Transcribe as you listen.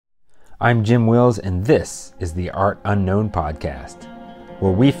I'm Jim Wills, and this is the Art Unknown Podcast,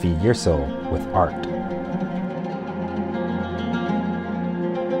 where we feed your soul with art.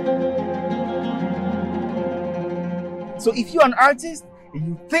 So if you're an artist and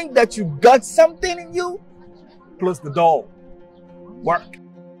you think that you got something in you, close the door. Work.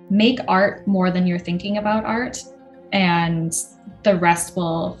 Make art more than you're thinking about art, and the rest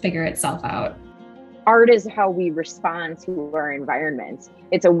will figure itself out. Art is how we respond to our environment.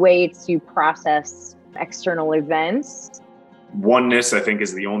 It's a way to process external events. Oneness, I think,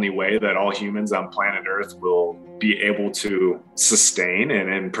 is the only way that all humans on planet Earth will be able to sustain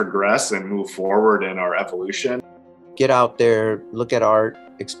and progress and move forward in our evolution. Get out there, look at art,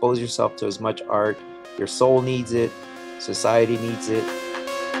 expose yourself to as much art. Your soul needs it, society needs it.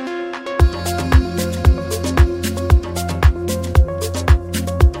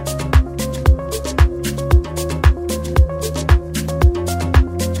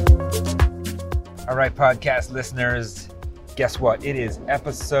 All right, podcast listeners, guess what? It is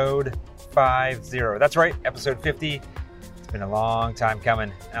episode 50. That's right, episode 50. It's been a long time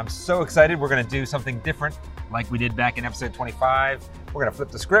coming, and I'm so excited. We're going to do something different like we did back in episode 25. We're going to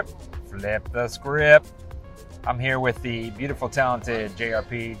flip the script. I'm here with the beautiful, talented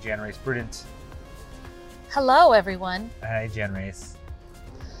JRP, Jan Race Prudent. Hello, everyone. Hi, Jan Race.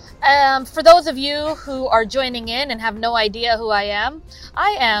 For those of you who are joining in and have no idea who I am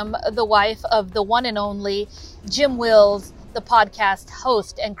the wife of the one and only Jim Wills, the podcast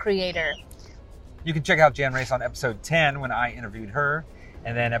host and creator. You can check out Jan Race on episode 10 when I interviewed her,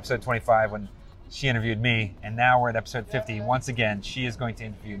 and then episode 25 when she interviewed me, and now we're at episode 50. Once again, she is going to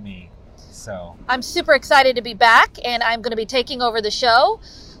interview me. So I'm super excited to be back, and I'm going to be taking over the show,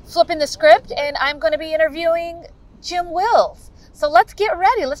 flipping the script, and I'm going to be interviewing Jim Wills. So let's get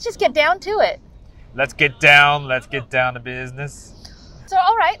ready. Let's just get down to it. Let's get down to business. So,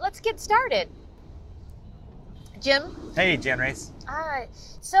 all right, let's get started. Jim? Hey, Jan Race. All right.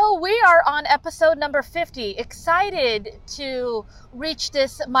 So we are on episode number 50. Excited to reach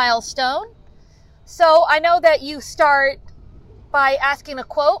this milestone. So I know that you start by asking a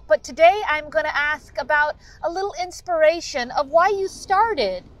quote, but today I'm going to ask about a little inspiration of why you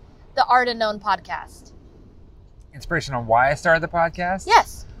started the Art Unknown podcast. Inspiration on why I started the podcast?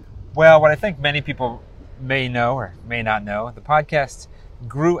 Yes. Well, what I think many people may know or may not know, the podcast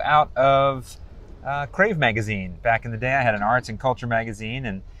grew out of Crave magazine. Back in the day, I had an arts and culture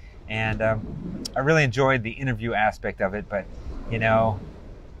magazine, and I really enjoyed the interview aspect of it. But, you know,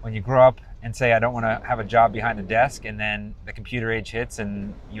 when you grow up and say, I don't want to have a job behind a desk, and then the computer age hits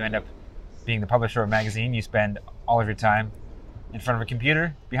and you end up being the publisher of a magazine, you spend all of your time in front of a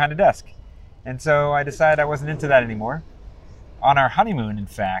computer behind a desk. And so I decided I wasn't into that anymore. On our honeymoon, in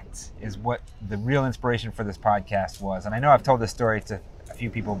fact, is what the real inspiration for this podcast was. And I know I've told this story to a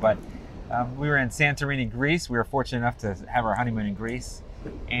few people, but we were in Santorini, Greece. We were fortunate enough to have our honeymoon in Greece.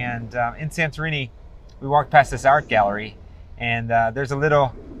 And in Santorini, we walked past this art gallery, and there's a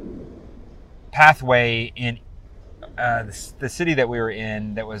little pathway in the city that we were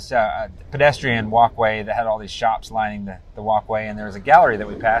in that was a pedestrian walkway that had all these shops lining the walkway, and there was a gallery that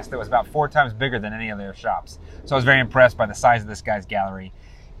we passed that was about 4 times bigger than any of their shops. So I was very impressed by the size of this guy's gallery.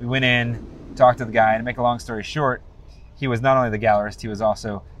 We went in, talked to the guy, and to make a long story short, he was not only the gallerist, he was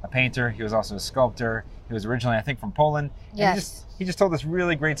also a painter, he was also a sculptor. He was originally, I think, from Poland. Yes. And he just told this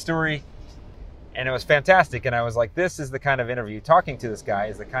really great story, and it was fantastic. And I was like, this is the kind of interview, talking to this guy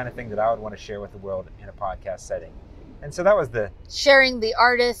is the kind of thing that I would want to share with the world in a podcast setting. And so that was the... Sharing the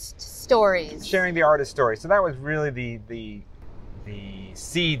artist stories. Sharing the artist story. So that was really the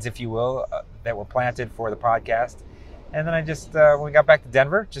seeds, if you will, that were planted for the podcast. And then I just, when we got back to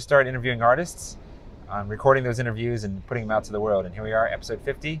Denver, just started interviewing artists, recording those interviews and putting them out to the world. And here we are, episode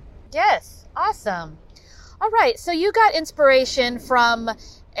 50. Yes, awesome. All right, so you got inspiration from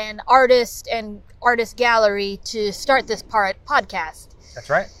an artist and artist gallery to start this podcast.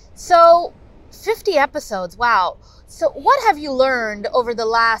 That's right. So 50 episodes, wow. So what have you learned over the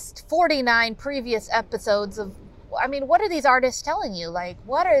last 49 previous episodes of, I mean, what are these artists telling you? Like,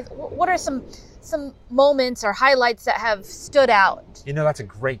 what are some moments or highlights that have stood out? You know, that's a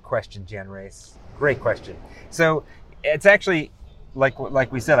great question, Jan Race. Great question. So it's actually,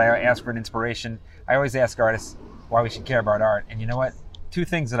 like we said, I ask for an inspiration. I always ask artists why we should care about art. And you know what? 2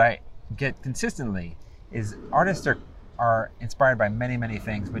 things that I get consistently is artists are inspired by many, many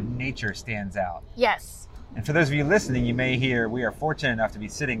things, but nature stands out. Yes. And for those of you listening, you may hear, we are fortunate enough to be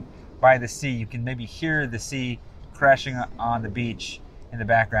sitting by the sea. You can maybe hear the sea crashing on the beach in the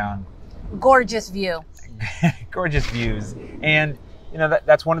background. Gorgeous view. Gorgeous views. And, you know,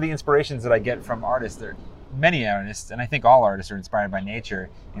 that's one of the inspirations that I get from artists. many artists, and I think all artists are inspired by nature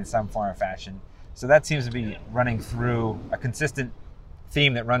in some form or fashion. So that seems to be running through a consistent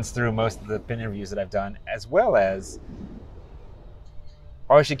theme that runs through most of the interviews that I've done, as well as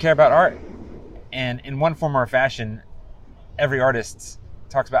always should care about art. And in one form or fashion, every artist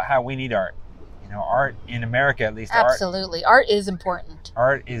talks about how we need art. You know, art in America, at least. Absolutely. Art is important.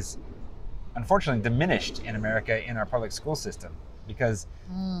 Art is unfortunately diminished in America in our public school system because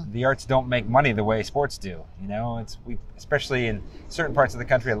the arts don't make money the way sports do. You know, especially in certain parts of the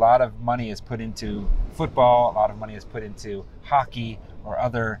country, a lot of money is put into football, a lot of money is put into hockey or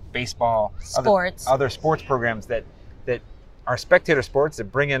other baseball, sports, other sports programs that are spectator sports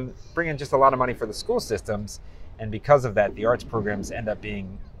that bring in just a lot of money for the school systems, and because of that, the arts programs end up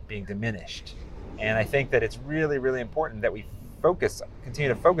being diminished. And I think that it's really, really important that we continue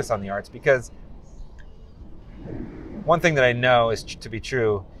to focus on the arts, because one thing that I know is to be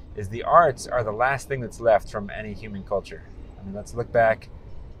true is the arts are the last thing that's left from any human culture. I mean, let's look back.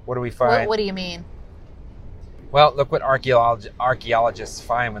 What do we find? What do you mean? Well, look what archaeologists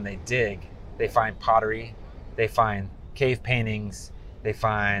find when they dig. They find pottery. They find cave paintings. Look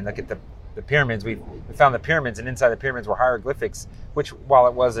at the pyramids. We found the pyramids, and inside the pyramids were hieroglyphics, which, while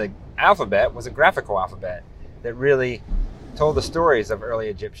it was an alphabet, was a graphical alphabet that really told the stories of early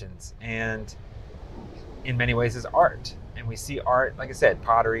Egyptians, and in many ways is art. And we see art, like I said,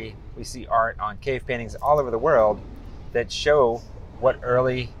 pottery. We see art on cave paintings all over the world that show what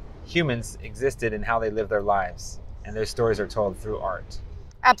early humans existed and how they lived their lives. And those stories are told through art.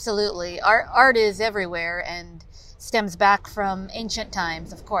 Absolutely. Art is everywhere and stems back from ancient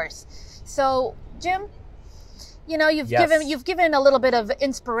times, of course. So, Jim, you know, you've given a little bit of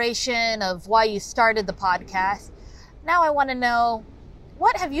inspiration of why you started the podcast. Now I want to know,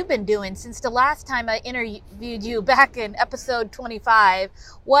 what have you been doing since the last time I interviewed you back in episode 25?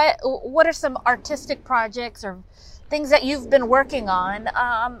 What are some artistic projects or things that you've been working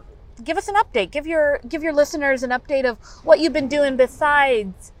on? Give us an update. Give your listeners an update of what you've been doing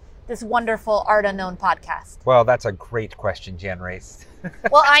besides this wonderful Art Unknown podcast. Well, that's a great question, Jan Race.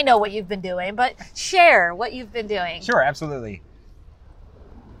 Well, I know what you've been doing, but share what you've been doing. Sure, absolutely.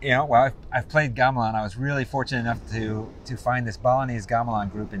 You know, well, I've played gamelan. I was really fortunate enough to find this Balinese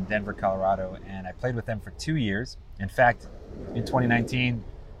gamelan group in Denver, Colorado, and I played with them for 2 years. In fact, in 2019,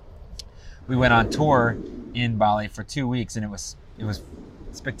 we went on tour in Bali for 2 weeks, and it was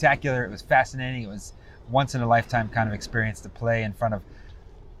spectacular. It was fascinating. It was once in a lifetime kind of experience to play in front of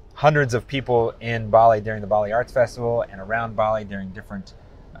hundreds of people in Bali during the Bali Arts Festival and around Bali during different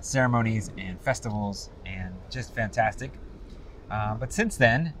ceremonies and festivals, and just fantastic. But since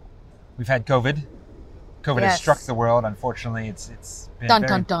then, we've had COVID. COVID has struck the world. Unfortunately, it's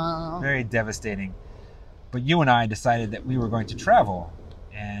been very devastating. But you and I decided that we were going to travel,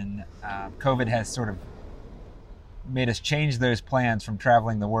 and COVID has sort of made us change those plans from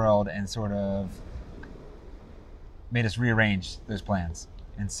traveling the world and sort of made us rearrange those plans.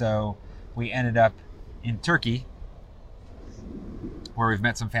 And so we ended up in Turkey, where we've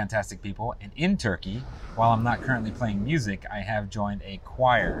met some fantastic people. And in Turkey, while I'm not currently playing music, I have joined a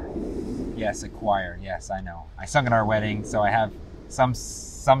choir. Yes, a choir. Yes, I know. I sung at our wedding, so I have some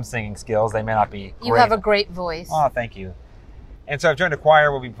singing skills. They may not be great. You have a great voice. Oh, thank you. And so I've joined a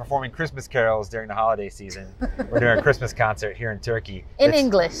choir. We'll be performing Christmas carols during the holiday season. We're doing a Christmas concert here in Turkey. In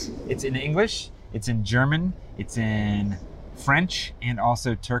English. It's in English. It's in German. It's in French and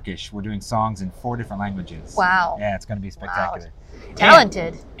also Turkish. We're doing songs in 4 different languages. Wow. Yeah, it's going to be spectacular. Wow.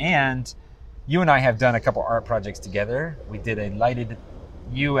 Talented. And you and I have done a couple art projects together. We did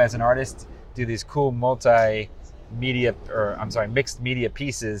you as an artist do these cool mixed media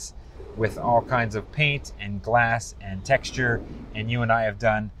pieces with all kinds of paint and glass and texture. And you and I have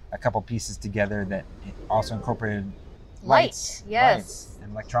done a couple pieces together that also incorporated lights and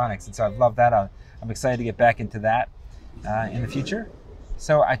electronics. And so I've loved that. I'm excited to get back into that in the future.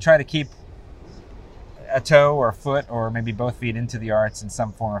 So I try to keep a toe or a foot or maybe both feet into the arts in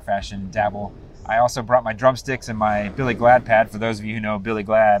some form or fashion and dabble. I also brought my drumsticks and my Billy Glad pad. For those of you who know Billy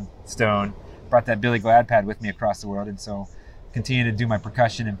Gladstone, brought that Billy Glad pad with me across the world, and so continue to do my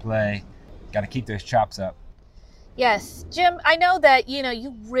percussion and play. Got to keep those chops up. Yes, Jim, I know that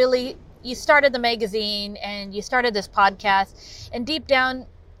you started the magazine and you started this podcast, and deep down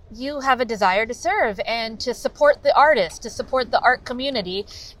you have a desire to serve and to support the artists, to support the art community,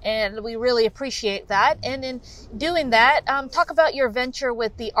 and we really appreciate that. And in doing that, talk about your venture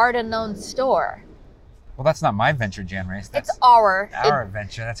with the Art Unknown store. Well, that's not my venture, Jan Race. It's our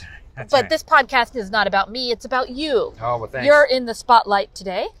venture. That's but right. This podcast is not about me. It's about you. Oh, well, thanks. You're in the spotlight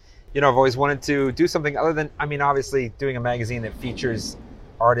today. You know, I've always wanted to do something other than, obviously doing a magazine that features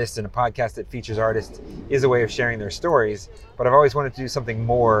artists and a podcast that features artists is a way of sharing their stories. But I've always wanted to do something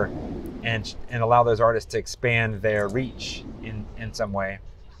more and allow those artists to expand their reach in some way.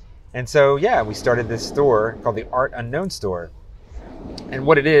 And so, yeah, we started this store called the Art Unknown Store. And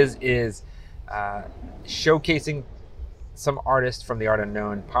what it is showcasing some artists from the Art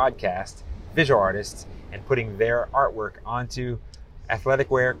Unknown podcast, visual artists, and putting their artwork onto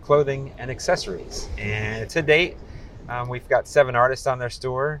athletic wear, clothing, and accessories. And to date, we've got 7 artists on their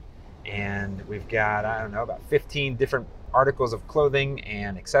store, and we've got, about 15 different articles of clothing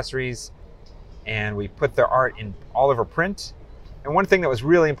and accessories. And we put their art in all over print. And one thing that was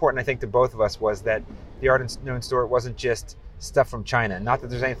really important, I think, to both of us was that the Art Unknown Store wasn't just stuff from China. Not that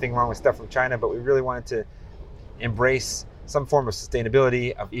there's anything wrong with stuff from China, but we really wanted to embrace some form of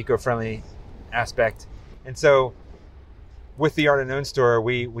sustainability, of eco-friendly aspect. And so with the Art Unknown Store,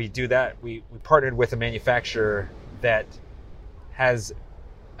 we do that. We partnered with a manufacturer that has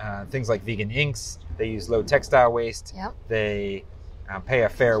things like vegan inks. They use low textile waste. Yep. They pay a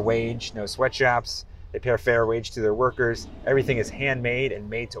fair wage, no sweatshops. They pay a fair wage to their workers. Everything is handmade and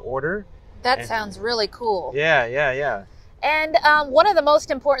made to order. That sounds really cool. Yeah. And one of the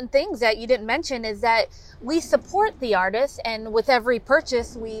most important things that you didn't mention is that we support the artists, and with every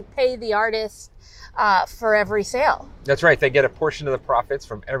purchase, we pay the artist for every sale. That's right. They get a portion of the profits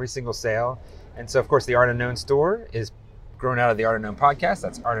from every single sale. And so, of course, the Art Unknown Store is grown out of the Art Unknown podcast.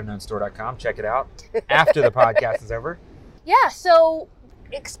 That's artunknownstore.com. Check it out after the podcast is over. Yeah. So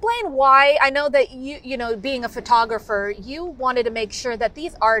explain why. I know that you know, being a photographer, you wanted to make sure that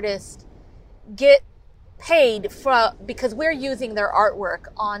these artists get paid because we're using their artwork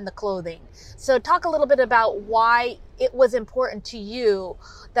on the clothing. So talk a little bit about why it was important to you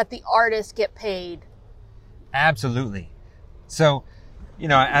that the artists get paid. Absolutely. So,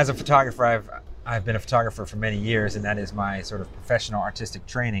 as a photographer, I've been a photographer for many years, and that is my sort of professional artistic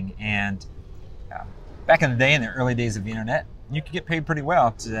training. And back in the day, in the early days of the internet, you could get paid pretty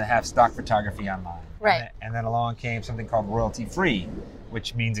well to have stock photography online. Right. And then along came something called royalty free,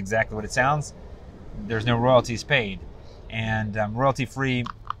 which means exactly what it sounds. There's no royalties paid. And royalty free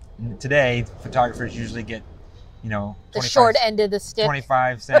today, photographers usually get, the short end of the stick.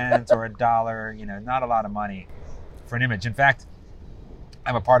 25 cents or $1, not a lot of money for an image. In fact,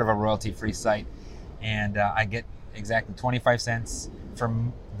 I'm a part of a royalty free site, and I get exactly 25 cents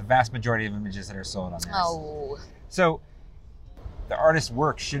from the vast majority of images that are sold on there. Oh. So the artist's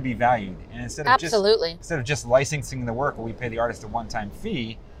work should be valued. And instead of just licensing the work where we pay the artist a one-time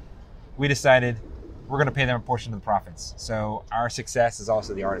fee, we decided we're going to pay them a portion of the profits. So our success is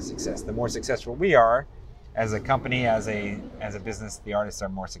also the artist's success. The more successful we are as a company, as a business, the artists are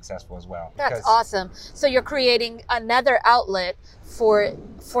more successful as well. That's awesome. So you're creating another outlet for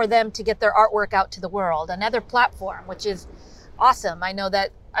them to get their artwork out to the world, another platform, which is awesome. I know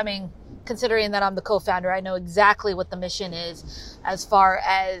that, considering that I'm the co-founder, I know exactly what the mission is as far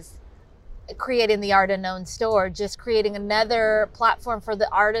as creating the Art Unknown Store, just creating another platform for the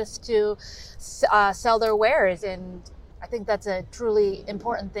artists to sell their wares. And I think that's a truly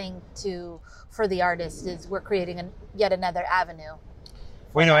important thing for the artists, is we're creating yet another avenue.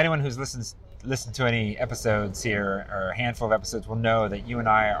 Well, anyone who's listened to any episodes here, or a handful of episodes, will know that you and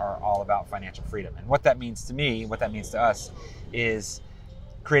I are all about financial freedom. And what that means to me, what that means to us, is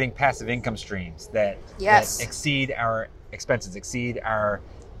creating passive income streams that exceed our expenses, exceed our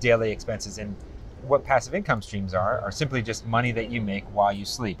daily expenses. And what passive income streams are simply just money that you make while you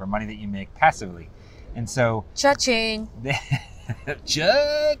sleep, or money that you make passively. And so cha-ching.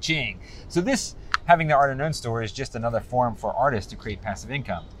 Cha-ching. So this, having the Art Unknown Store, is just another forum for artists to create passive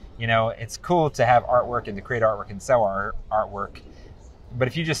income. It's cool to have artwork and to create artwork and sell our artwork, but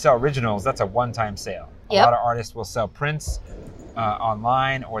if you just sell originals, that's a one-time sale. Yep. A lot of artists will sell prints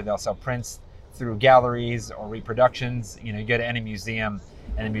online, or they'll sell prints through galleries or reproductions. You go to any museum,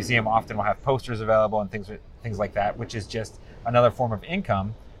 and the museum often will have posters available and things like that, which is just another form of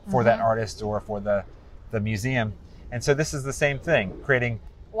income for that artist or for the museum. And so this is the same thing, creating.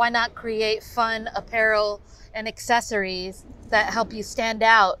 Why not create fun apparel and accessories that help you stand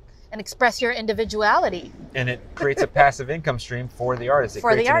out and express your individuality? And it creates a passive income stream for the artist. It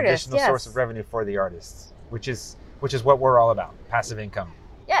creates an additional source of revenue for the artists, which is what we're all about, passive income.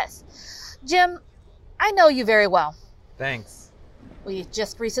 Yes. Jim, I know you very well. Thanks. We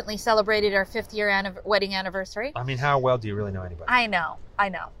just recently celebrated our 5th-year wedding anniversary. How well do you really know anybody? I know.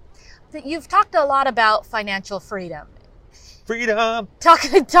 You've talked a lot about financial freedom. Freedom! Talk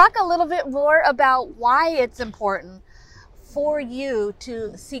a little bit more about why it's important for you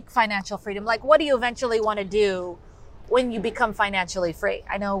to seek financial freedom. Like, what do you eventually want to do when you become financially free?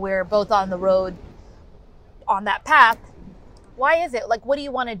 I know we're both on the road on that path. Why is it? Like, what do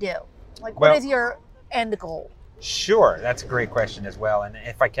you want to do? Like, Well- what is your end goal? Sure, that's a great question as well. And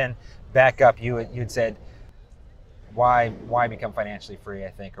if I can back up, you'd said, why become financially free? I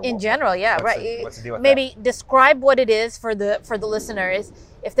think, or In general, yeah, what's right. what's the deal with Maybe describe what it is for the listeners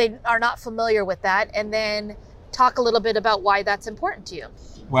if they are not familiar with that, and then talk a little bit about why that's important to you.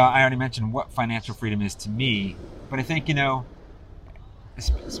 that? Well, I already mentioned what financial freedom is to me, but I think, keeping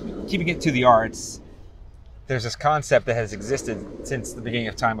it to the arts, there's this concept that has existed since the beginning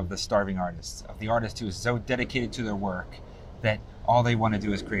of time of the starving artist, of the artist who is so dedicated to their work that all they want to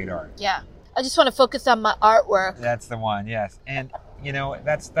do is create art. Yeah. I just want to focus on my artwork. That's the one, yes. And,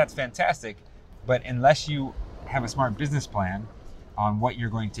 that's fantastic. But unless you have a smart business plan on what you're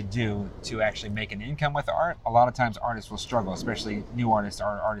going to do to actually make an income with art, a lot of times artists will struggle, especially new artists or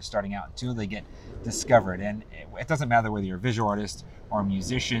artists starting out until they get discovered. And it doesn't matter whether you're a visual artist or a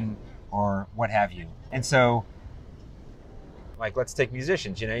musician or what have you. And so, like, let's take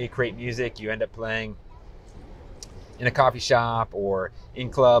musicians. You create music, you end up playing in a coffee shop or in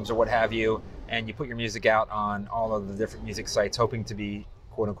clubs or what have you, and you put your music out on all of the different music sites hoping to be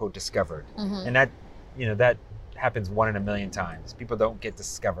quote unquote discovered. Mm-hmm. And that happens 1 in a million times. People don't get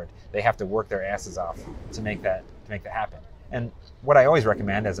discovered. They have to work their asses off to make that happen. And what I always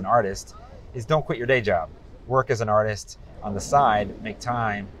recommend as an artist is don't quit your day job. Work as an artist on the side, make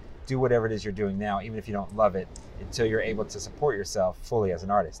time, do whatever it is you're doing now, even if you don't love it, until you're able to support yourself fully as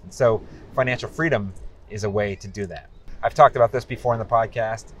an artist. And so financial freedom is a way to do that. I've talked about this before in the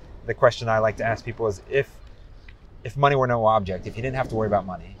podcast. The question I like to ask people is, if money were no object, if you didn't have to worry about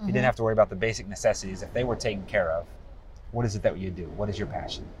money, if you didn't have to worry about the basic necessities, if they were taken care of, what is it that you do? What is your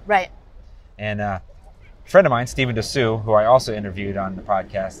passion? Right. And a friend of mine, Stephen Dessous, who I also interviewed on the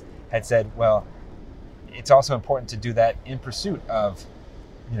podcast, had said, well, it's also important to do that in pursuit of,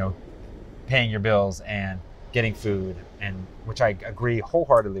 paying your bills and getting food, and which I agree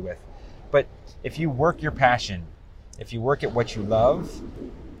wholeheartedly with. But if you work your passion, if you work at what you love,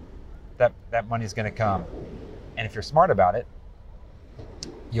 that money's going to come. And if you're smart about it,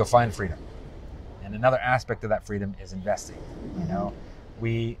 you'll find freedom. And another aspect of that freedom is investing.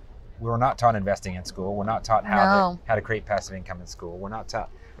 We were not taught investing in school. We're not taught how to create passive income in school. We're not taught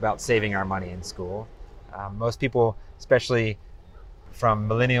about saving our money in school. Most people, especially from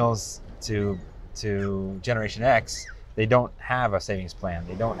millennials to Generation X, they don't have a savings plan.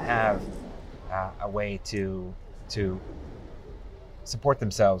 They don't have a way to support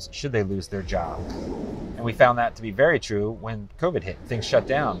themselves should they lose their job. And we found that to be very true when COVID hit. Things shut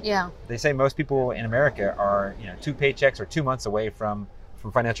down. Yeah. They say most people in America are 2 paychecks or 2 months away from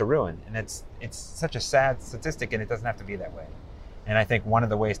financial ruin. And it's such a sad statistic, and it doesn't have to be that way. And I think one of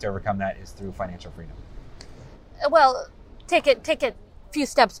the ways to overcome that is through financial freedom. Well, take it a few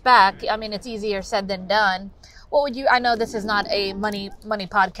steps back. I mean, it's easier said than done. What would you, I know this is not a money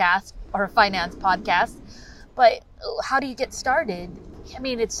podcast or a finance podcast, but how do you get started? I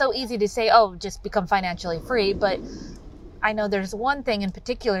mean, it's so easy to say, oh, just become financially free, but I know there's one thing in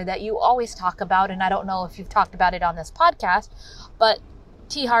particular that you always talk about, and I don't know if you've talked about it on this podcast, but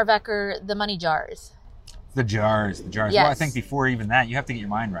T. Harv Eker, the money jars. The jars. Yes. Well, I think before even that, you have to get your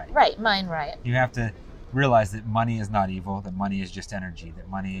mind right. Right, mind right. You have to realize that money is not evil, that money is just energy, that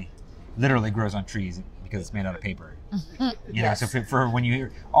money literally grows on trees because it's made out of paper. So for when you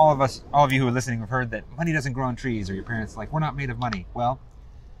hear, all of you who are listening have heard that money doesn't grow on trees, or your parents we're not made of money. Well,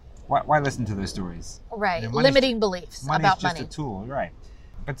 why listen to those stories? Right, limiting beliefs about money. Money's just a tool, right.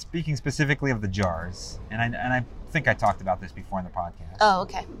 But speaking specifically of the jars, and I think I talked about this before in the podcast. Oh,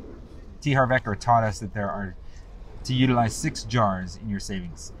 okay. T. Harv Eker taught us that there are to utilize 6 jars in your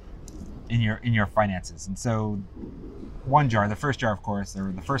savings, in your finances. And so one jar, the first jar, of course,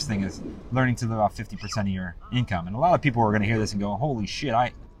 or the first thing is learning to live off 50% of your income. And a lot of people are going to hear this and go, holy shit,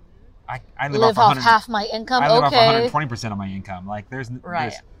 I live off half my income. I live off 120% of my income. Like there's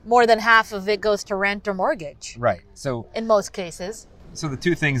more than half of it goes to rent or mortgage. Right. So in most cases. So the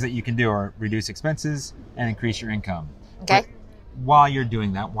 2 things that you can do are reduce expenses and increase your income. Okay. But while you're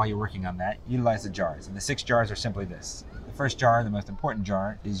doing that, while you're working on that, utilize the jars. And the 6 jars are simply this. The first jar, the most important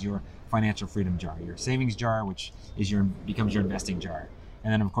jar, is your financial freedom jar, your savings jar, which is becomes your investing jar.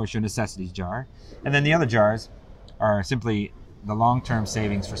 And then, of course, your necessities jar. And then the other jars are simply the long-term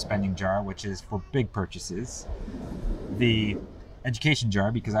savings for spending jar, which is for big purchases. The education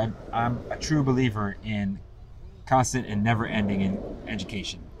jar, because I'm a true believer in constant and never-ending in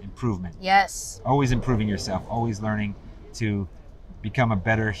education, improvement. Yes. Always improving yourself, always learning to become a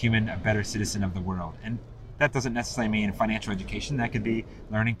better human, a better citizen of the world. And that doesn't necessarily mean financial education. That could be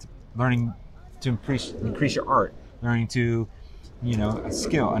learning to increase your art, learning to,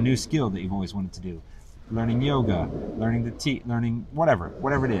 a new skill that you've always wanted to do. learning yoga, learning learning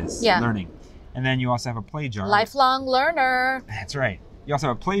whatever it is, Yeah. learning. And then you also have a play jar. Lifelong learner. That's right. You also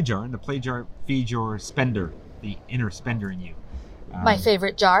have a play jar, and the play jar feeds your spender, the inner spender in you. My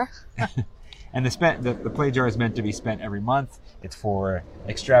favorite jar. And the play jar is meant to be spent every month. It's for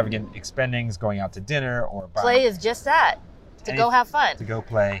extravagant expendings, going out to dinner or buying. Play is just that. To go have fun. To go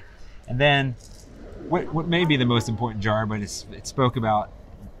play. And then what may be the most important jar, but it spoke about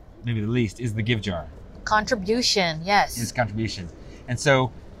maybe the least, is the give jar. Contribution, yes. Is contribution. And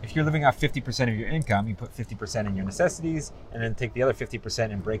so if you're living off 50% of your income, you put 50% in your necessities and then take the other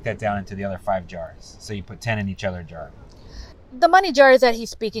 50% and break that down into the other 5 jars. So you put 10 in each other jar. The money jars that he's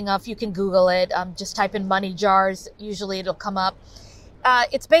speaking of, you can Google it. Just type in money jars. Usually it'll come up.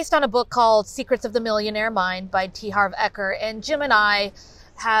 It's based on a book called Secrets of the Millionaire Mind by T. Harv Eker. And Jim and I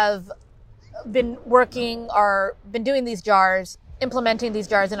have been doing these jars, implementing these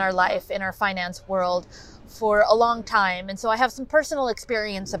jars in our life, in our finance world for a long time. And so I have some personal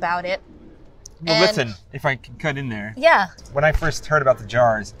experience about it. Well, listen, if I can cut in there. Yeah. When I first heard about the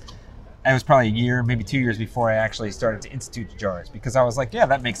jars, it was probably a year, maybe 2 years before I actually started to institute jars, because I was like, yeah,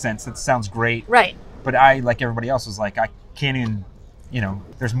 that makes sense. That sounds great. Right. But I, like everybody else, was like, I can't even,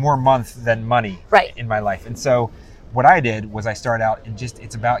 there's more month than money in my life. And so what I did was I started out and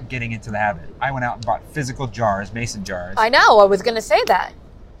it's about getting into the habit. I went out and bought physical jars, mason jars. I know. I was going to say that.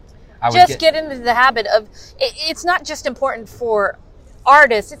 Get into the habit of, it's not just important for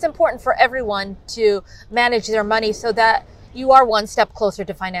artists, it's important for everyone to manage their money so that you are one step closer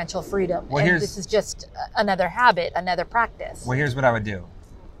to financial freedom. Well, and this is just another habit, another practice. Well, here's what I would do.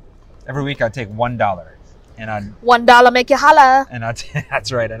 Every week I'd take $1 and I'd... $1 make you holla. And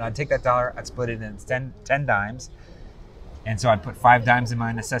that's right. And I'd take that dollar, I'd split it into 10 dimes. And so I'd put 5 dimes in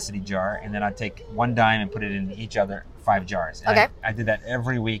my necessity jar, and then I'd take 1 dime and put it in each other 5 jars. And okay. I did that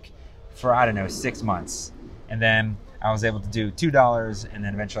every week for, 6 months. And then I was able to do $2, and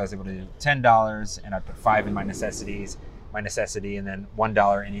then eventually I was able to do $10, and I'd put 5 in my necessity, and then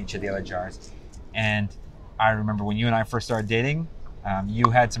 $1 in each of the other jars. And I remember when you and I first started dating, you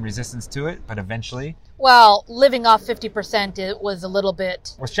had some resistance to it, but eventually... Well, living off 50%, it was a little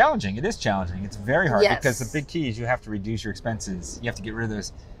bit... It was challenging. It is challenging. It's very hard because the big key is you have to reduce your expenses. You have to get rid of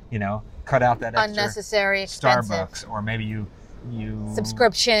those, cut out that extra unnecessary expensive Starbucks, or maybe you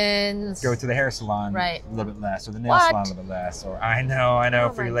subscriptions. Go to the hair salon a little bit less, or the nail salon a little bit less. Or I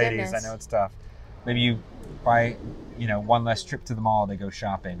know for you ladies, goodness. I know it's tough. Maybe you buy, one less trip to the mall to go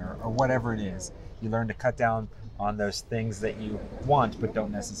shopping, or whatever it is. You learn to cut down on those things that you want but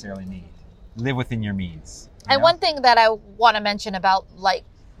don't necessarily need. Live within your means. And one thing that I want to mention about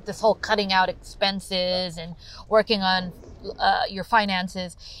this whole cutting out expenses and working on your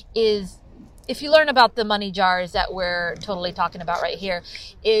finances is, if you learn about the money jars that we're totally talking about right here,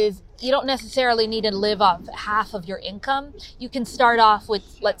 is you don't necessarily need to live off half of your income. You can start off with,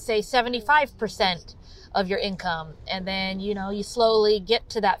 let's say, 75% of your income, and then you slowly get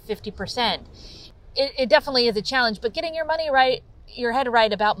to that 50%. It definitely is a challenge, but getting your head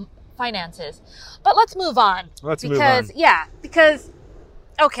right about finances. But let's move on. Because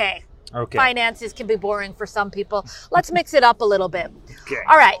finances can be boring for some people. Let's mix it up a little bit. Okay.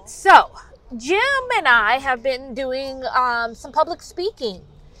 All right. So Jim and I have been doing some public speaking,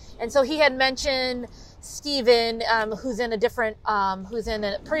 and so he had mentioned Stephen, who's in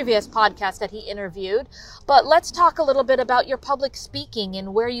a previous podcast that he interviewed. But let's talk a little bit about your public speaking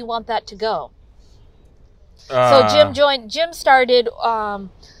and where you want that to go. So Jim started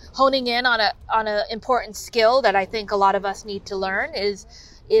honing in on a important skill that I think a lot of us need to learn is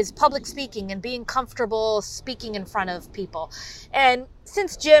public speaking and being comfortable speaking in front of people. And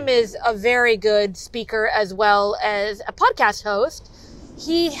since Jim is a very good speaker as well as a podcast host,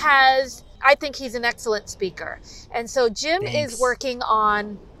 I think he's an excellent speaker. And so Jim is working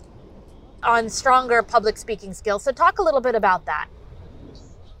on stronger public speaking skills. So talk a little bit about that.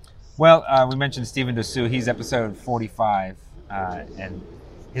 Well, we mentioned Stephen Dessous. He's episode 45, and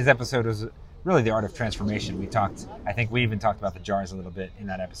his episode was really the art of transformation. I think we even talked about the jars a little bit in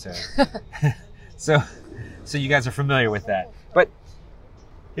that episode. So you guys are familiar with that. But,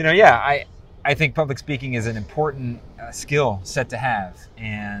 I think public speaking is an important skill set to have.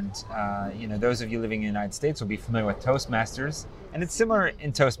 And, those of you living in the United States will be familiar with Toastmasters. And it's similar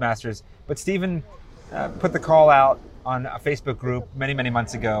in Toastmasters. But Stephen put the call out on a Facebook group many, many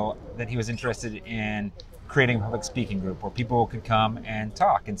months ago that he was interested in creating a public speaking group where people could come and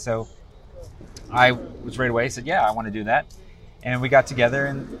talk. And so I was right away, said, yeah, I want to do that. And we got together,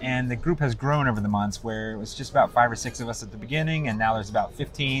 and the group has grown over the months, where it was just about 5 or 6 of us at the beginning, and now there's about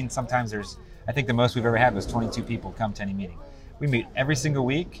 15. Sometimes I think the most we've ever had was 22 people come to any meeting. We meet every single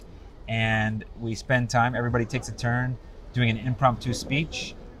week, and we spend time, everybody takes a turn doing an impromptu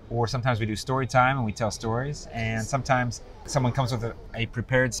speech, or sometimes we do story time and we tell stories, and sometimes someone comes with a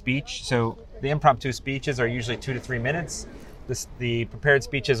prepared speech. So the impromptu speeches are usually 2 to 3 minutes. The prepared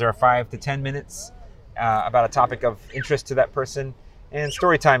speeches are 5 to 10 minutes about a topic of interest to that person. And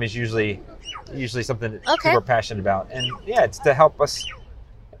story time is usually something that people are passionate about. And yeah, it's to help us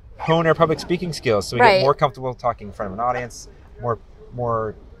hone our public speaking skills so we get more comfortable talking in front of an audience,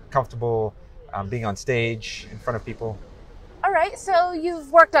 more comfortable being on stage in front of people. All right, so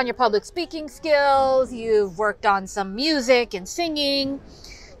you've worked on your public speaking skills, you've worked on some music and singing,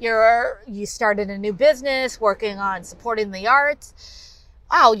 you started a new business working on supporting the arts.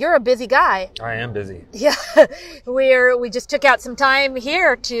 Wow, you're a busy guy. I am busy. Yeah, we just took out some time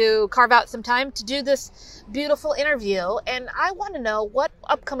here to carve out some time to do this beautiful interview, and I want to know what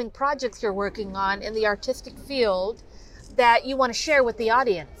upcoming projects you're working on in the artistic field that you want to share with the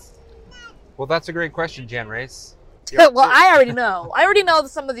audience. Well, that's a great question, Jan Race. Well, I already know. I already know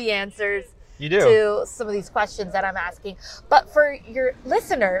some of the answers to some of these questions that I'm asking. But for your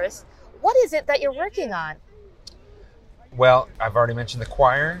listeners, what is it that you're working on? Well, I've already mentioned the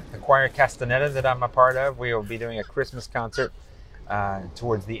choir Castaneda that I'm a part of. We will be doing a Christmas concert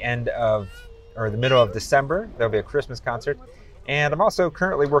towards the end of, or the middle of December. There'll be a Christmas concert. And I'm also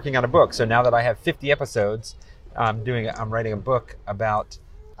currently working on a book. So now that I have 50 episodes, I'm writing a book about...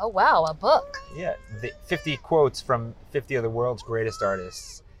 Oh, wow, a book. Yeah, the 50 quotes from 50 of the world's greatest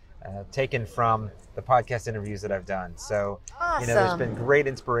artists, taken from the podcast interviews that I've done. So, awesome. There's been great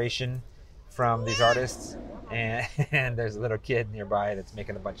inspiration from these artists, and there's a little kid nearby that's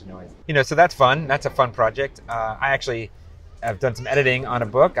making a bunch of noise. So that's fun. That's a fun project. I actually have done some editing on a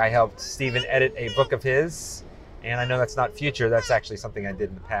book. I helped Stephen edit a book of his, and I know that's not future. That's actually something I did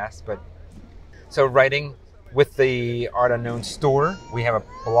in the past. But so writing. With the Art Unknown store, we have a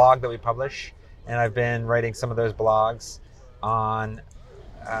blog that we publish, and I've been writing some of those blogs on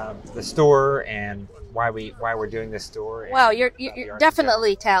the store and why we're doing this store. Wow, you're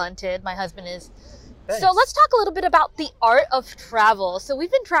definitely talented. My husband is. Thanks. So let's talk a little bit about the art of travel. So we've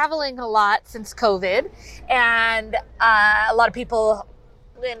been traveling a lot since COVID, and a lot of people,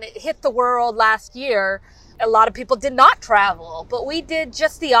 when it hit the world last year, a lot of people did not travel, but we did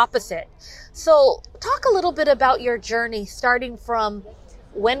just the opposite. So talk a little bit about your journey, starting from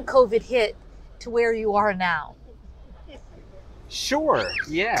when COVID hit to where you are now. Sure,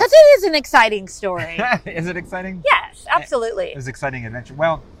 yeah. Because it is an exciting story. Is it exciting? Yes, absolutely. It was an exciting adventure.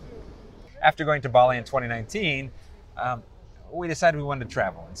 Well, after going to Bali in 2019, we decided we wanted to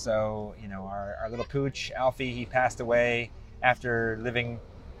travel. And so, our little pooch, Alfie, he passed away after living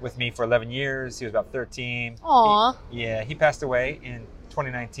with me for 11 years. He was about 13. Aww. He passed away in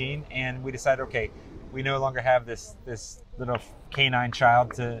 2019, and we decided, okay, we no longer have this little canine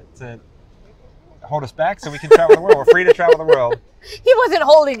child to hold us back, so we can travel the world. We're free to travel the world. He wasn't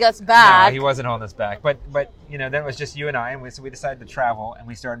holding us back. No, he wasn't holding us back. But then it was just you and I, and so we decided to travel, and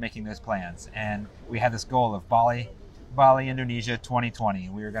we started making those plans. And we had this goal of Bali, Indonesia, 2020.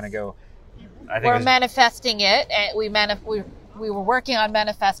 We were going to go. We're manifesting it, and we were working on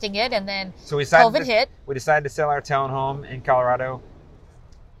manifesting it, and then COVID hit. We decided to sell our townhome in Colorado.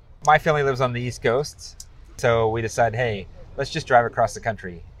 My family lives on the East Coast, so we decided, hey, let's just drive across the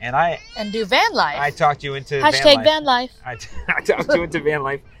country. And do van life. I talked you into van life. I talked you into van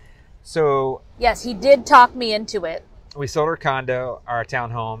life. So yes, he did talk me into it. We sold our condo, our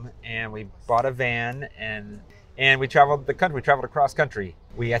townhome, and we bought a van, and we traveled the country. We traveled across country.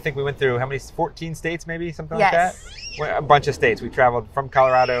 I think we went through 14 states, maybe something like that. A bunch of states. We traveled from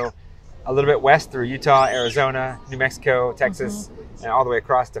Colorado, a little bit west through Utah, Arizona, New Mexico, Texas, and all the way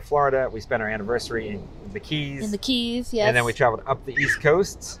across to Florida. We spent our anniversary in the Keys. In the Keys, yes. And then we traveled up the East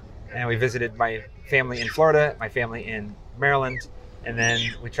Coast, and we visited my family in Florida, my family in Maryland, and then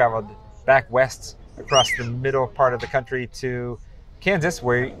we traveled back west across the middle part of the country to Kansas,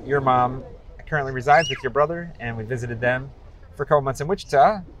 where your mom currently resides with your brother, and we visited them for a couple months in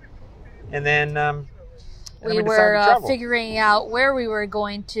Wichita, and then we were figuring out where we were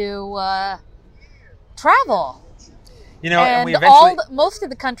going to travel. And we most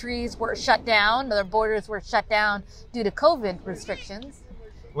of the countries were shut down. Their borders were shut down due to COVID restrictions.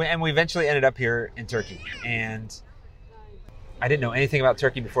 And we eventually ended up here in Turkey. And I didn't know anything about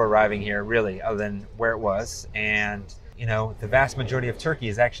Turkey before arriving here, really, other than where it was. And, the vast majority of Turkey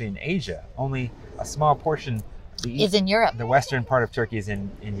is actually in Asia. Only a small portion is in Europe. The western part of Turkey is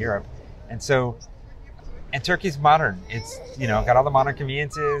in Europe. And Turkey's modern. It's, got all the modern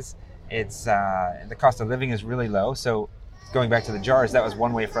conveniences. It's the cost of living is really low. So going back to the jars, that was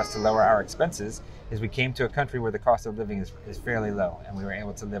one way for us to lower our expenses, is we came to a country where the cost of living is fairly low, and we were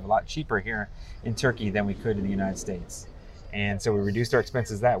able to live a lot cheaper here in Turkey than we could in the United States. And so we reduced our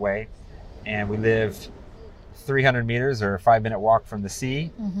expenses that way, and we live 300 meters or a 5-minute walk from the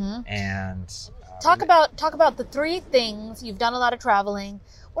sea. And talk about the 3 things. You've done a lot of traveling.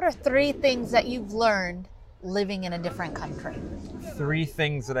 What are 3 things that you've learned living in a different country? 3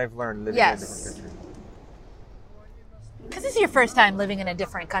 things that I've learned living in a different country. Because this is your first time living in a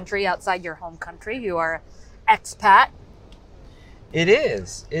different country outside your home country. You are expat. It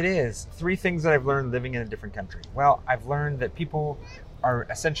is. 3 things that I've learned living in a different country. Well, I've learned that people are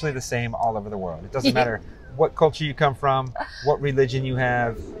essentially the same all over the world. It doesn't matter what culture you come from, what religion you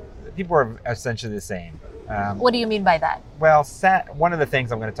have. People are essentially the same. What do you mean by that? Well, one of the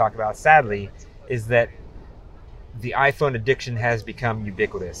things I'm going to talk about, sadly, is that the iPhone addiction has become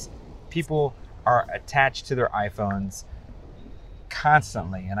ubiquitous. People are attached to their iPhones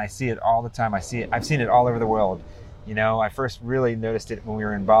constantly, and I see it all the time. I've seen it all over the world. You know, I first really noticed it when we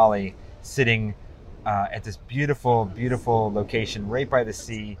were in Bali, sitting at this beautiful, beautiful location right by the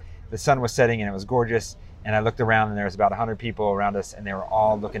sea. The sun was setting and it was gorgeous. And I looked around and there was about 100 people around us, and they were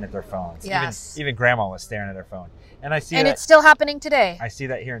all looking at their phones. Yes. Even grandma was staring at her phone. And I see And that, it's still happening today. I see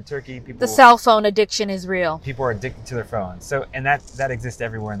that here in Turkey. The cell phone addiction is real. People are addicted to their phones. So, and that exists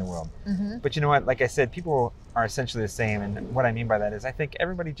everywhere in the world. But you know what? Like I said, people are essentially the same. And what I mean by that is I think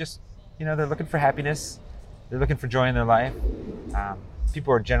everybody just, they're looking for happiness. They're looking for joy in their life.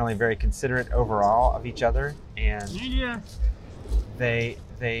 People are generally very considerate overall of each other. And they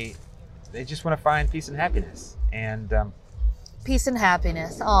just want to find peace and happiness. And peace and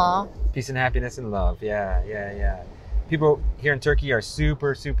happiness. Aw. Peace and happiness and love. Yeah. People here in Turkey are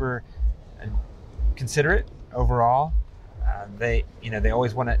super, super considerate overall. They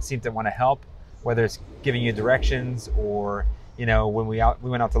always seem to want to help, whether it's giving you directions or, when we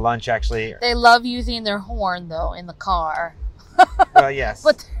went out to lunch, actually. They love using their horn, though, in the car. Well, yes.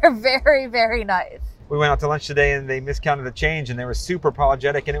 But they're very, very nice. We went out to lunch today and they miscounted the change, and they were super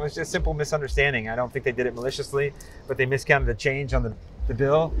apologetic, and it was just simple misunderstanding. I don't think they did it maliciously, but they miscounted the change on the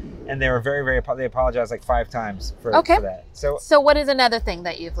bill, and they were very, very, they apologized like 5 times for that. So what is another thing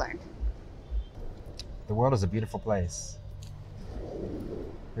that you've learned? The world is a beautiful place.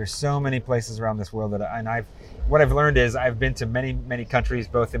 There's so many places around this world what I've learned is I've been to many, many countries,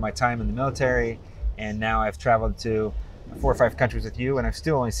 both in my time in the military, and now I've traveled to 4 or 5 countries with you, and I've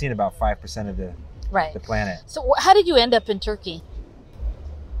still only seen about 5% of the planet. So how did you end up in Turkey?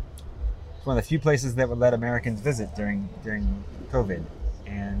 It's one of the few places that would let Americans visit during COVID.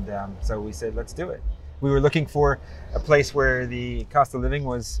 And so we said, let's do it. We were looking for a place where the cost of living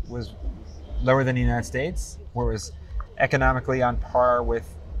was lower than the United States, where it was economically on par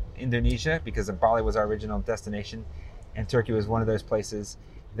with Indonesia, because Bali was our original destination, and Turkey was one of those places.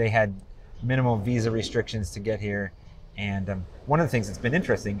 They had minimal visa restrictions to get here. And one of the things that's been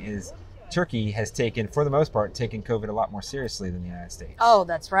interesting is Turkey has for the most part, taken COVID a lot more seriously than the United States. Oh,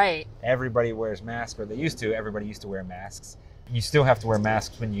 that's right. Everybody wears masks, or everybody used to wear masks. You still have to wear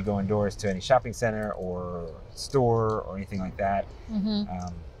masks when you go indoors to any shopping center or store or anything like that.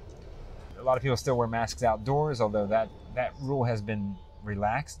 A lot of people still wear masks outdoors, although that rule has been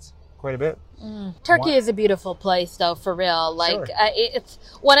relaxed quite a bit. Turkey is a beautiful place, though, for real. Sure. It's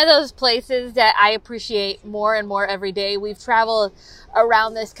one of those places that I appreciate more and more every day. We've traveled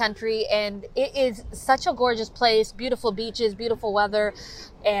around this country, and it is such a gorgeous place. Beautiful beaches, beautiful weather,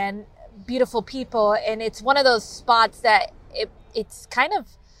 and beautiful people. And it's one of those spots that it's kind of,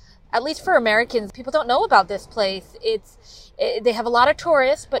 at least for Americans, people don't know about this place. They have a lot of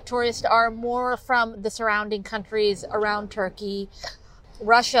tourists, but tourists are more from the surrounding countries around Turkey.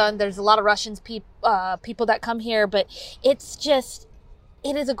 Russia, and there's a lot of Russians people that come here, but it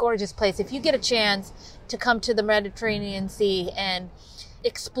is a gorgeous place. If you get a chance to come to the Mediterranean Sea and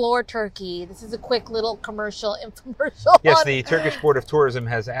explore Turkey, this is a quick little infomercial. Yes, the Turkish Board of Tourism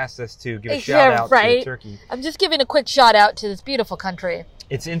has asked us to give a shout out to Turkey. I'm just giving a quick shout out to this beautiful country.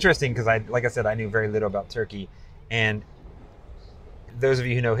 It's interesting because like I said, I knew very little about Turkey, and those of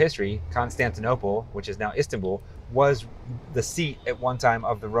you who know history, Constantinople, which is now Istanbul, was the seat at one time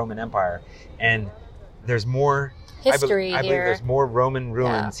of the Roman Empire. And there's more history I believe here. There's more Roman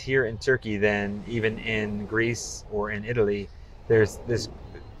ruins here in Turkey than even in Greece or in Italy.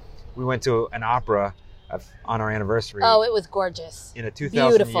 We went to an opera on our anniversary. Oh, it was gorgeous. In a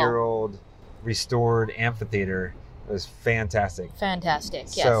 2,000-year-old restored amphitheater. It was fantastic.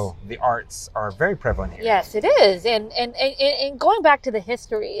 Fantastic, yes. So the arts are very prevalent here. Yes, it is. And going back to the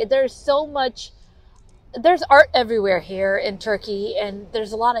history, there's art everywhere here in Turkey, and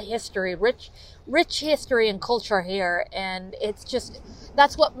there's a lot of history, rich rich history and culture here, and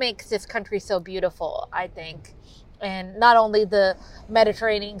that's what makes this country so beautiful, I think. And not only the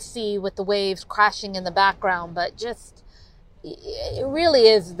Mediterranean Sea with the waves crashing in the background, but just it really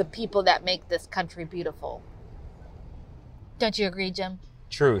is the people that make this country beautiful. Don't you agree, Jim?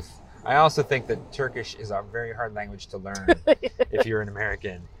 Truth. I also think that Turkish is a very hard language to learn if you're an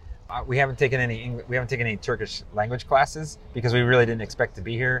American. We haven't taken any Turkish language classes because we really didn't expect to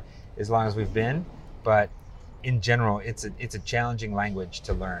be here as long as we've been. But in general, it's a challenging language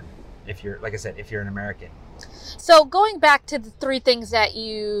to learn if you're, like I said, if you're an American. So going back to the 3 things that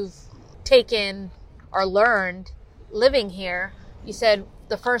you've taken or learned living here, you said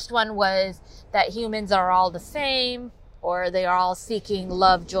the first one was that humans are all the same, or they are all seeking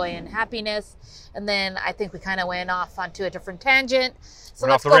love, joy, and happiness. And then I think we kind of went off onto a different tangent. So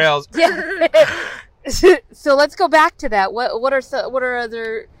Went off the rails. Yeah. So let's go back to that. What are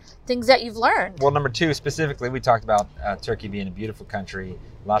other things that you've learned? Well, number 2 specifically, we talked about Turkey being a beautiful country,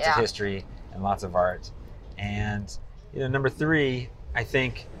 lots of history and lots of art. And number 3, I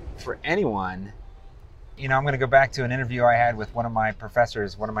think for anyone, I'm going to go back to an interview I had with one of my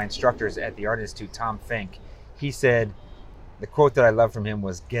professors, one of my instructors at the Art Institute, Tom Fink. He said, the quote that I love from him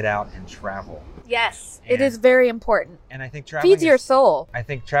was, "Get out and travel." Yes, it is very important. And I think traveling feeds your soul. I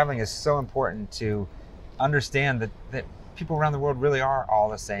think traveling is so important to understand that people around the world really are all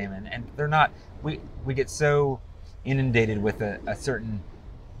the same, and they're not. We get so inundated with a certain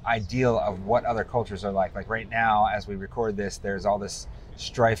ideal of what other cultures are like. Like right now, as we record this, there's all this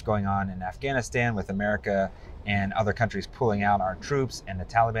strife going on in Afghanistan with America and other countries pulling out our troops, and the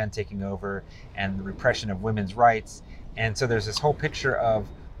Taliban taking over, and the repression of women's rights. And so there's this whole picture of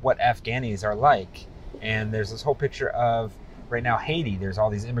what Afghanis are like. And there's this whole picture of, right now, Haiti. There's all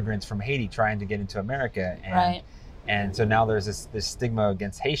these immigrants from Haiti trying to get into America. And, right. And so now there's this stigma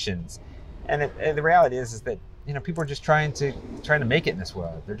against Haitians. And the reality is that, people are just trying to make it in this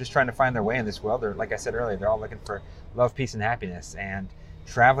world. They're just trying to find their way in this world. They're, like I said earlier, they're all looking for love, peace, and happiness. And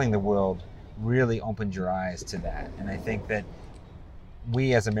traveling the world really opened your eyes to that. And I think that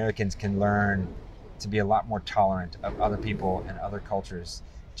we as Americans can learn to be a lot more tolerant of other people and other cultures.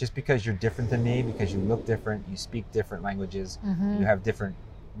 Just because you're different than me, because you look different, you speak different languages, you have different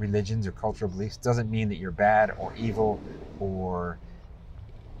religions or cultural beliefs, doesn't mean that you're bad or evil or,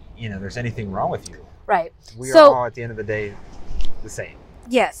 there's anything wrong with you. Right. We are all, at the end of the day, the same.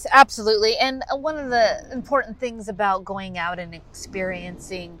 Yes, absolutely. And one of the important things about going out and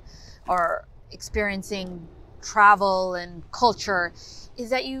experiencing travel and culture is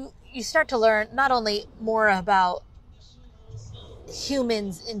that you start to learn not only more about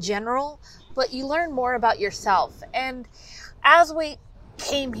humans in general, but you learn more about yourself. And as we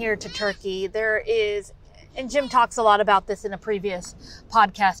came here to Turkey, and Jim talks a lot about this in a previous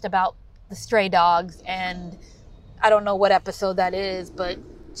podcast about the stray dogs, and I don't know what episode that is, but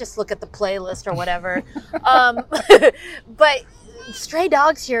just look at the playlist or whatever. But stray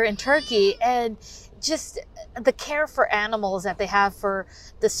dogs here in Turkey, and just the care for animals that they have for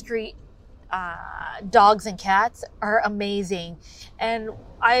the street dogs and cats are amazing. And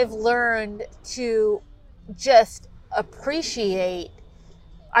I've learned to just appreciate,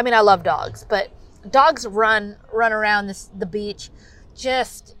 I love dogs, but dogs run around the beach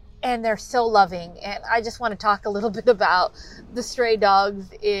and they're so loving. And I just want to talk a little bit about the stray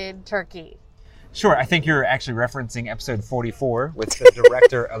dogs in Turkey. Sure. I think you're actually referencing episode 44 with the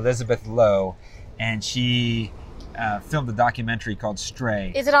director Elizabeth Lowe, and she filmed a documentary called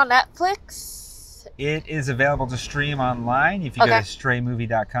Stray. Is it on Netflix? It is available to stream online if you go to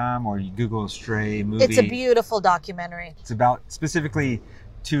straymovie.com or you Google Stray Movie. It's a beautiful documentary. It's about specifically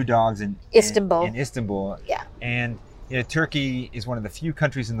 2 dogs in Istanbul. In Istanbul. Yeah. And Turkey is one of the few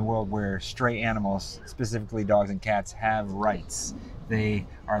countries in the world where stray animals, specifically dogs and cats, have rights. They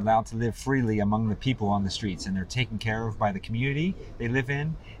are allowed to live freely among the people on the streets, and they're taken care of by the community they live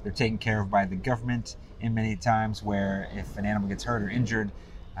in. They're taken care of by the government in many times, where if an animal gets hurt or injured,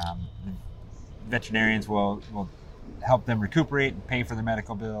 veterinarians will help them recuperate and pay for their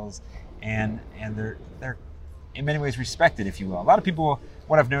medical bills, and they're in many ways respected, if you will. A lot of people,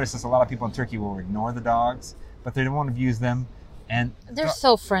 what I've noticed is a lot of people in Turkey will ignore the dogs, but they don't want to abuse them. And they're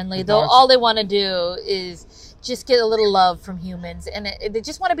so friendly, though. All they want to do is just get a little love from humans, and they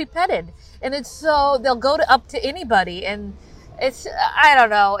just want to be petted. And it's so they'll go up to anybody, and it's, I don't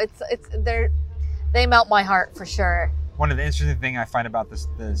know, they melt my heart for sure. One of the interesting things I find about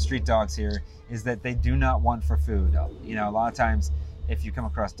the street dogs here is that they do not want for food. A lot of times if you come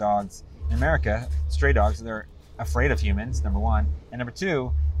across dogs in America, stray dogs, they're afraid of humans, number one. And number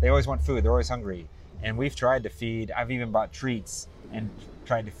two, they always want food. They're always hungry. And we've tried to feed. I've even bought treats and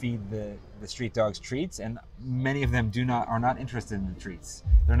tried to feed the street dogs treats, and many of them are not interested in the treats.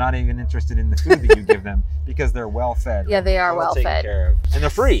 They're not even interested in the food that you give them because they're well fed. Yeah, they are well taken fed. care of. And they're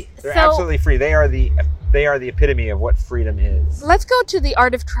free. They're So- absolutely free. They are the epitome of what freedom is. Let's go to the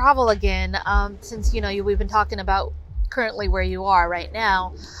art of travel again, since we've been talking about currently where you are right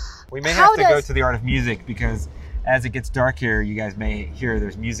now. We may How have to go does- to the art of music because as it gets dark here, you guys may hear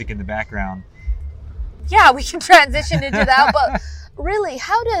there's music in the background. Yeah, we can transition into that, but really,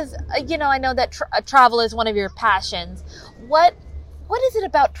 how does I know that travel is one of your passions. What is it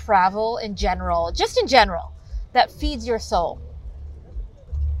about travel in general, just in general, that feeds your soul?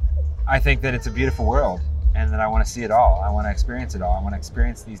 I think that it's a beautiful world and that I want to see it all. I want to experience it all. I want to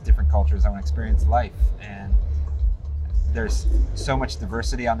experience these different cultures. I want to experience life. And there's so much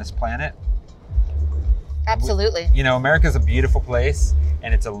diversity on this planet. Absolutely. America's a beautiful place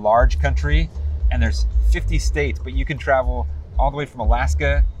and it's a large country and there's 50 states, but you can travel all the way from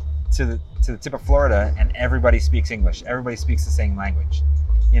Alaska to the tip of Florida and everybody speaks English. Everybody speaks the same language.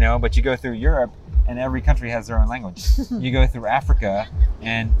 But you go through Europe and every country has their own language. You go through Africa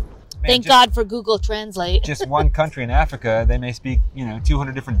and Thank God for Google Translate. Just one country in Africa, they may speak,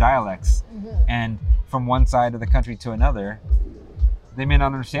 200 different dialects. Mm-hmm. And from one side of the country to another, they may not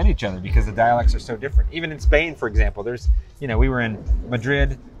understand each other because the dialects are so different. Even in Spain, for example, there's, we were in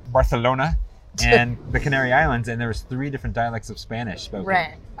Madrid, Barcelona, and the Canary Islands, and there was 3 different dialects of Spanish spoken.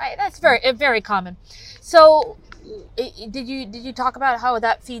 Right. That's very common. So, did you talk about how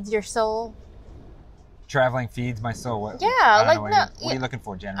that feeds your soul? Traveling feeds my soul. What are you looking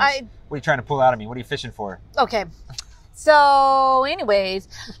for, Jen? What are you trying to pull out of me? What are you fishing for? Okay. So, anyways,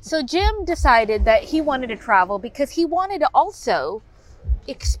 Jim decided that he wanted to travel because he wanted to also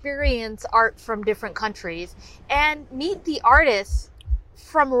experience art from different countries and meet the artists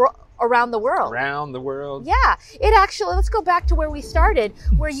from around the world. Around the world. Yeah. Let's go back to where we started,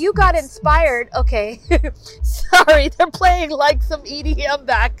 where you got inspired. Okay. Sorry, they're playing like some EDM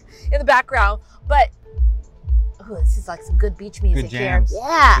back in the background, but this is like some good beach music Good jams. here.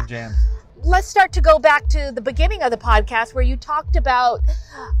 Yeah. Good jams. Let's start to go back to the beginning of the podcast where you talked about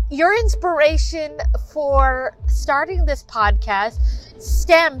your inspiration for starting this podcast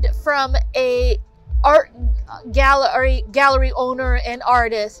stemmed from a art gallery owner and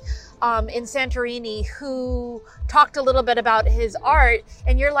artist in Santorini who talked a little bit about his art,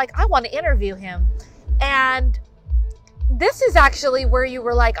 and you're like, I want to interview him. And this is actually where you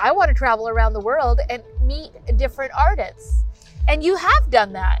were like, I want to travel around the world and meet different artists. And you have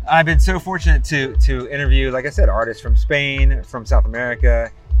done that. I've been so fortunate to interview, like I said, artists from Spain, from South America.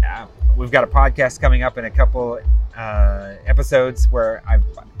 We've got a podcast coming up in a couple episodes where I'm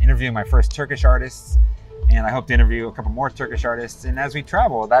interviewing my first Turkish artists, and I hope to interview a couple more Turkish artists. And as we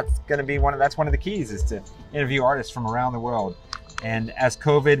travel, that's going to be one of the keys is to interview artists from around the world. And as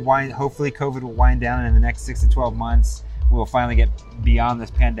hopefully COVID will wind down in the next 6 to 12 months, we'll finally get beyond this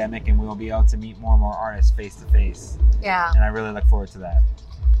pandemic and we'll be able to meet more and more artists face to face. Yeah. And I really look forward to that.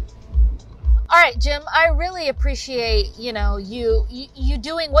 All right, Jim, I really appreciate, you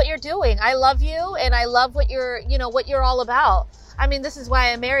doing what you're doing. I love you and I love what you're all about. I mean, this is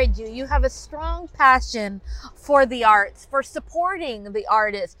why I married you. You have a strong passion for the arts, for supporting the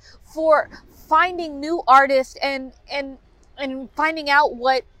artists, for finding new artists and finding out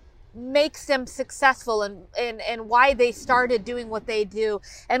what makes them successful and why they started doing what they do.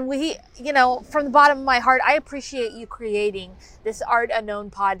 And we, from the bottom of my heart, I appreciate you creating this Art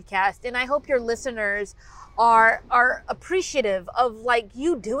Unknown podcast. And I hope your listeners are appreciative of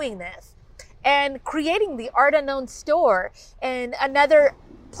you doing this and creating the Art Unknown store and another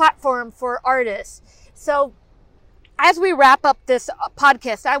platform for artists. So as we wrap up this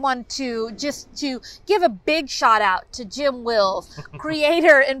podcast, I want to give a big shout out to Jim Wills,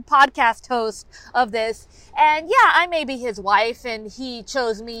 creator and podcast host of this. And yeah, I may be his wife and he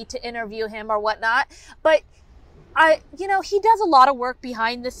chose me to interview him or whatnot, but he does a lot of work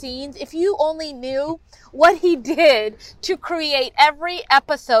behind the scenes. If you only knew what he did to create every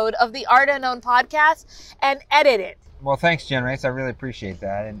episode of the Art Unknown podcast and edit it. Well, thanks, Jen Race. I really appreciate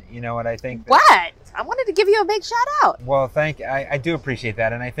that. And you know what? I think that, What? I wanted to give you a big shout out. Well, I do appreciate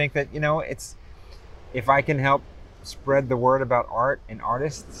that. And I think that, it's, if I can help spread the word about art and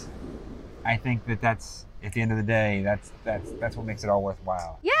artists, I think that's, at the end of the day, that's what makes it all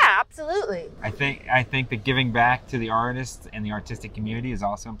worthwhile. Yeah, absolutely. I think that giving back to the artists and the artistic community is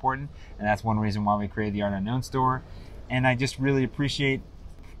also important. And that's one reason why we created the Art Unknown store. And I just really appreciate,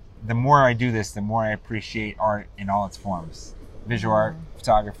 the more I do this, the more I appreciate art in all its forms. Visual art,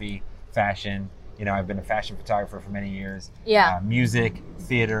 photography, fashion. I've been a fashion photographer for many years. Yeah. Music,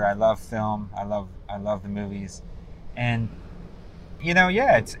 theater. I love film. I love the movies. And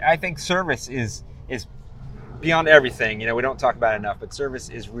I think service is beyond everything. We don't talk about it enough, but service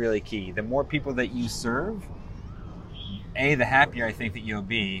is really key. The more people that you serve, the happier I think that you'll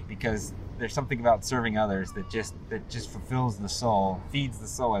be, because there's something about serving others that just fulfills the soul, feeds the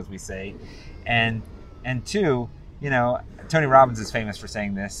soul, as we say. And two, Tony Robbins is famous for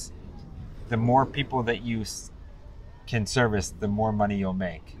saying this: the more people that you can service, the more money you'll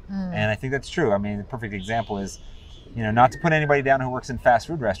make. And I think that's true. I mean, the perfect example is, not to put anybody down who works in fast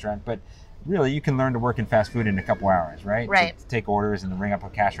food restaurant, but really you can learn to work in fast food in a couple hours, right? Right. To take orders and to ring up a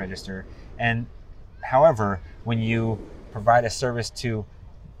cash register. And however, when you provide a service to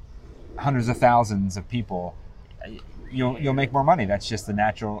hundreds of thousands of people, you'll make more money. That's just the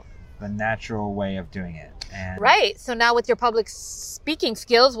natural way of doing it. And Right. So now with your public speaking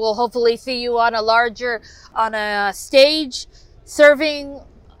skills, we'll hopefully see you on a stage serving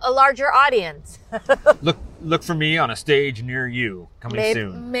a larger audience. Look for me on a stage near you coming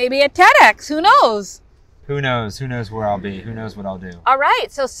soon. Maybe at TEDx. Who knows? Who knows? Who knows where I'll be? Who knows what I'll do? All right.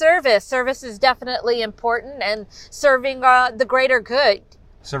 So service is definitely important, and serving the greater good.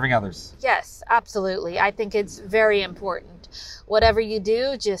 Serving others. Yes, absolutely. I think it's very important. Whatever you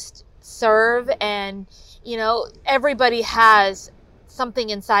do, just serve. And, everybody has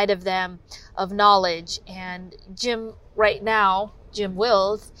something inside of them of knowledge. And Jim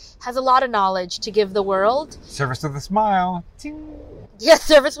Wills has a lot of knowledge to give the world. Service with a smile. Ting. Yes,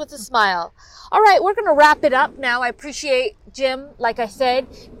 service with a smile. All right, we're going to wrap it up now. I appreciate, Jim, like I said,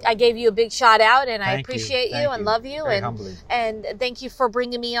 I gave you a big shout out, and I appreciate you and love you. Very humbly. And thank you for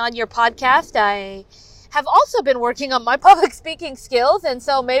bringing me on your podcast. I have also been working on my public speaking skills, and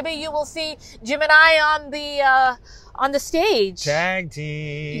so maybe you will see Jim and I on the stage. Tag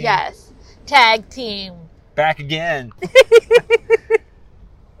team. Yes, tag team. Back again.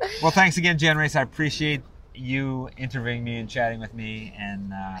 Well, thanks again, Jan Race. I appreciate you interviewing me and chatting with me.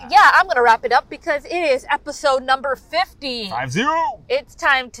 And I'm going to wrap it up because it is episode number 50. 50. It's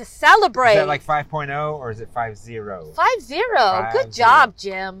time to celebrate. Is that like 5.0 or is it 50? 50. Good job,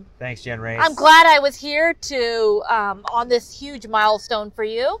 Jim. Thanks, Jan Race. I'm glad I was here to on this huge milestone for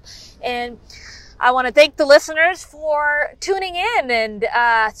you. And I want to thank the listeners for tuning in and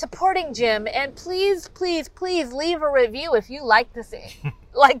supporting Jim. And please, please, please leave a review if you like this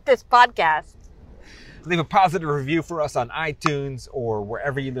podcast. Leave a positive review for us on iTunes or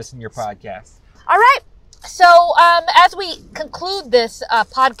wherever you listen to your podcast. All right. So as we conclude this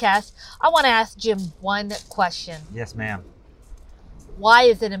podcast, I want to ask Jim one question. Yes, ma'am. Why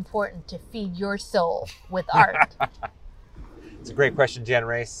is it important to feed your soul with art? It's a great question, Jan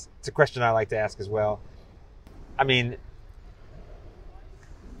Race. It's a question I like to ask as well. I mean,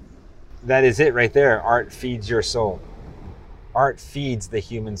 that is it right there. Art feeds your soul. Art feeds the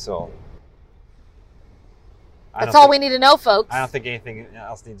human soul. That's all we need to know, folks. I don't think anything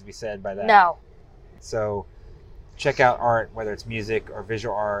else needs to be said by that. No. So check out art, whether it's music or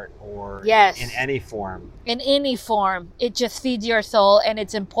visual art or in any form. In any form. It just feeds your soul, and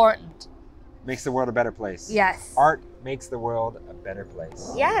it's important. Makes the world a better place. Yes. Art makes the world a better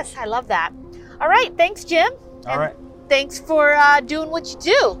place. Yes, I love that. All right. Thanks, Jim. All right. Thanks for doing what you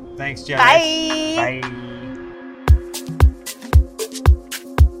do. Thanks, Jen. Bye. Bye.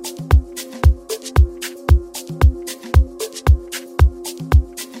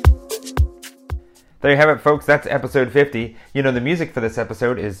 There you have it, folks. That's episode 50. The music for this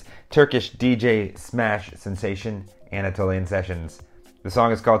episode is Turkish DJ smash sensation Anatolian Sessions. The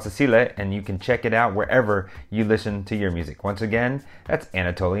song is called Cecile, and you can check it out wherever you listen to your music. Once again, that's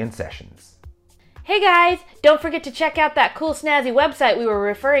Anatolian Sessions. Hey guys, don't forget to check out that cool snazzy website we were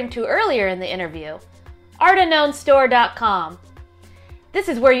referring to earlier in the interview, artunknownstore.com. This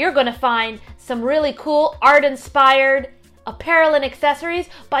is where you're going to find some really cool art-inspired apparel and accessories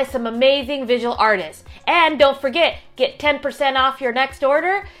by some amazing visual artists. And don't forget, get 10% off your next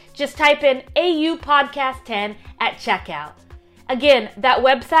order. Just type in AU Podcast 10 at checkout. Again, that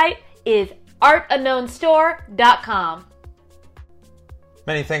website is artunknownstore.com.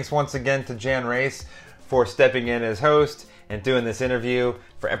 Many thanks once again to Jan Race for stepping in as host and doing this interview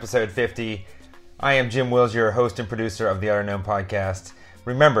for episode 50. I am Jim Wills, your host and producer of the Art Unknown podcast.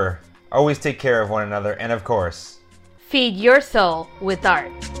 Remember, always take care of one another, and of course, feed your soul with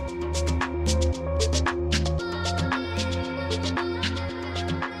art.